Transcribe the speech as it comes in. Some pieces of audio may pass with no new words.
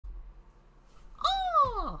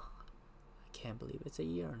can't believe it's a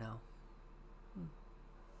year now.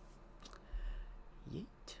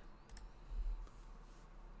 Yeet.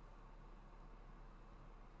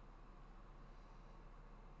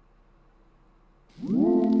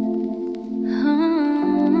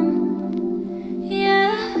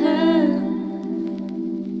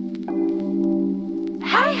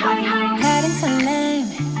 다른 설렘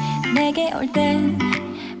내게 올 땐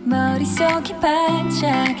머릿속이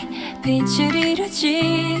반짝 빛을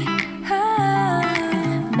이루지.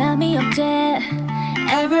 맘이 어때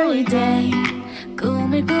everyday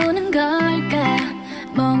꿈을 꾸는 걸까.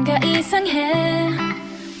 뭔가 이상해.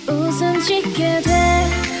 웃음 짓게 돼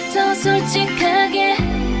더 솔직하게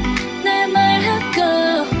날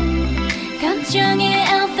말하고. 감정의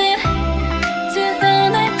outfit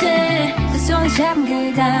드러날 때 두 손에 잡은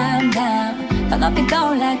그 담담 더 높이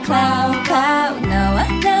떠올라 cloud cloud. 너와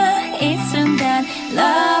나 이 순간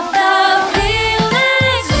love the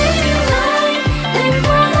feelings sweet life live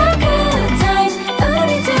for the good times.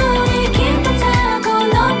 우리 둘이 기분 타고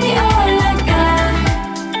높이 올라가.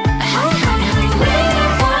 High high high we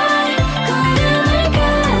fly 구름을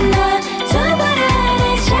갈라. 두 발 아래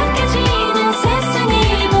작아지는 세상이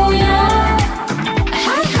보여.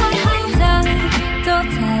 High high high 또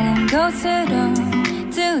다른 곳으로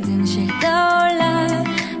두둥실 떠올라.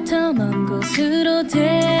 더 먼 곳으로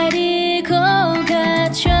데리고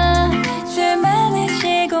가줘. 둘만의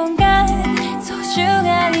시공간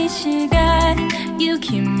소중한 이 시간 You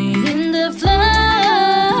keep me in the flow.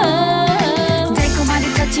 달콤하게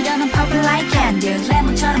터치려는 purple like candy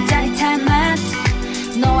레몬처럼 짜릿한 맛.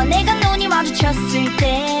 너와 내가 눈이 마주쳤을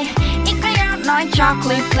때 이끌려 너의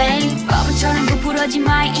chocolate flame. 버블처럼 부풀어진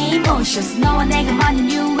my emotions. 너와 내가 만든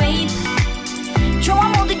new wave. 좋아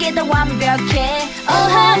모든 게 다 완벽해. Oh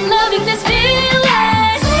I'm loving this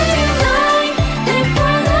feeling. Sweet life live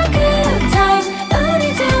for the good times.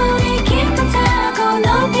 우리 둘이 기분 타고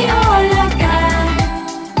높이 올라가.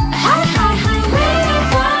 High high high we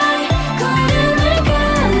fly 구름을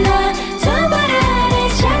갈라. 두 발 아래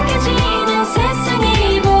작아지는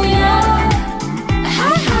세상이 보여.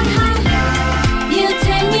 High high high You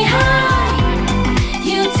take me high.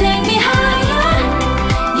 You take me higher.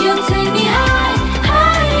 You take me high.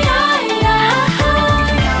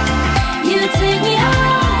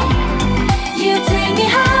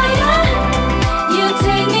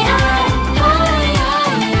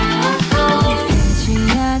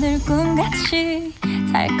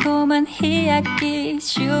 달콤한 이야기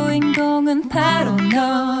주인공은 바로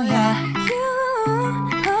너야.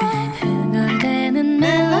 흥얼대는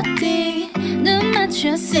멜로디 눈 맞춰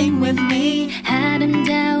sing with me.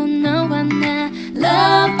 아름다운 너와 나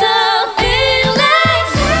love the